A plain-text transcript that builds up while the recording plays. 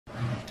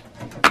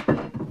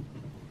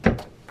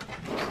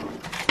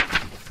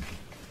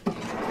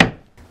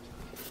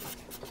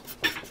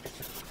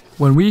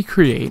When we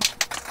create,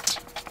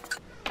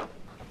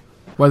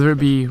 whether it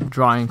be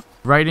drawing,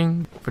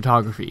 writing,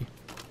 photography,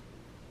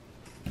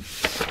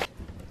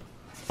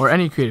 or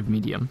any creative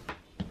medium,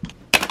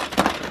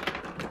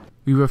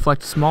 we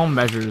reflect small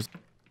measures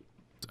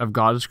of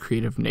God's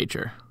creative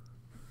nature.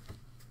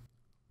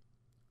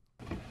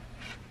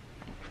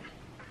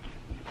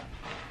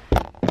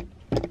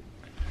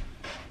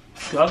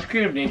 God's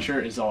creative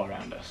nature is all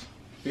around us.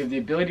 We have the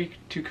ability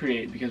to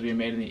create because we are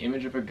made in the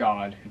image of a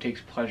God who takes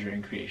pleasure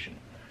in creation.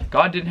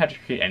 God didn't have to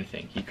create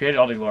anything. He created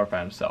all to glorify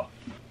himself.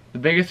 The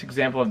biggest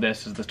example of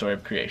this is the story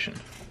of creation.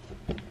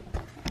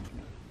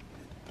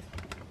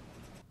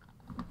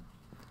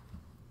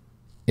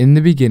 In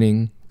the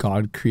beginning,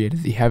 God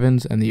created the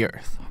heavens and the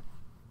earth.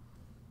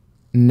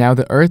 Now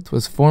the earth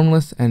was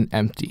formless and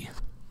empty.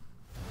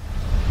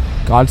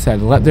 God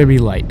said, "Let there be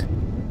light."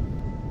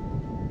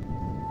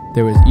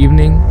 There was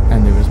evening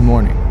and there was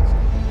morning.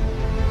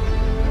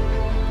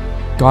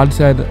 God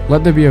said,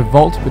 "Let there be a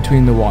vault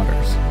between the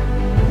waters.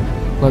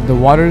 Let the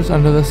waters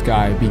under the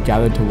sky be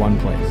gathered to one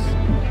place."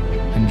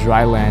 And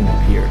dry land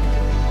appeared.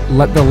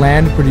 Let the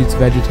land produce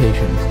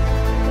vegetation.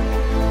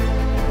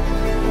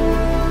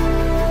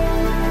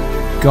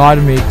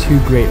 God made two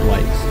great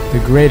lights, the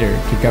greater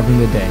to govern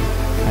the day,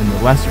 and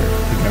the lesser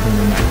to govern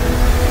the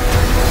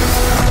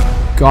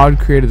night. God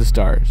created the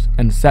stars,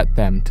 and set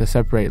them to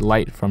separate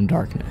light from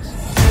darkness.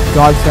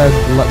 God said,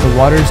 "Let the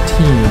waters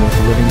teem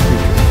with living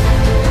creatures."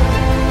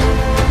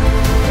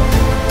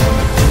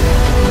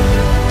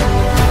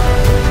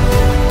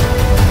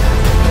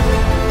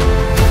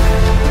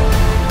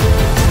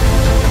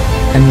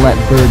 And let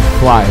birds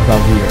fly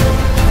above the earth.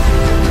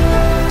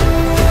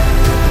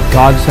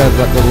 God said,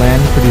 "Let the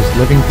land produce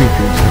living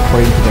creatures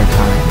according to their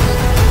kinds."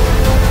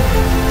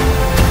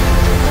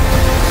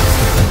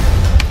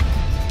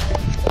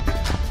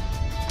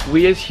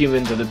 We as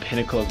humans are the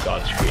pinnacle of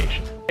God's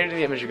creation. Created in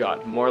the image of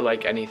God, more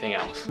like anything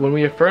else. When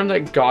we affirm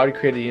that God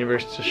created the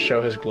universe to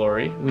show his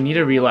glory, we need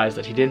to realize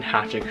that he didn't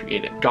have to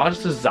create it.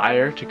 God's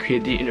desire to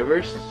create the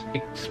universe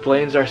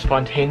explains our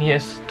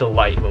spontaneous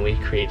delight when we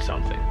create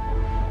something.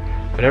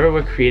 Whenever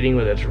we're creating,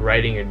 whether it's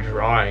writing or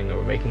drawing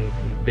or making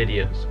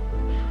videos,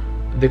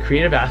 the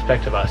creative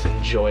aspect of us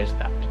enjoys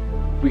that.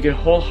 We can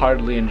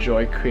wholeheartedly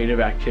enjoy creative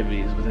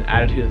activities with an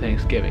attitude of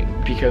thanksgiving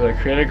because our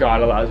Creator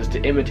God allows us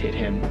to imitate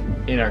him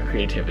in our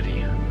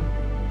creativity.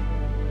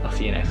 I'll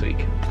see you next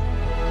week.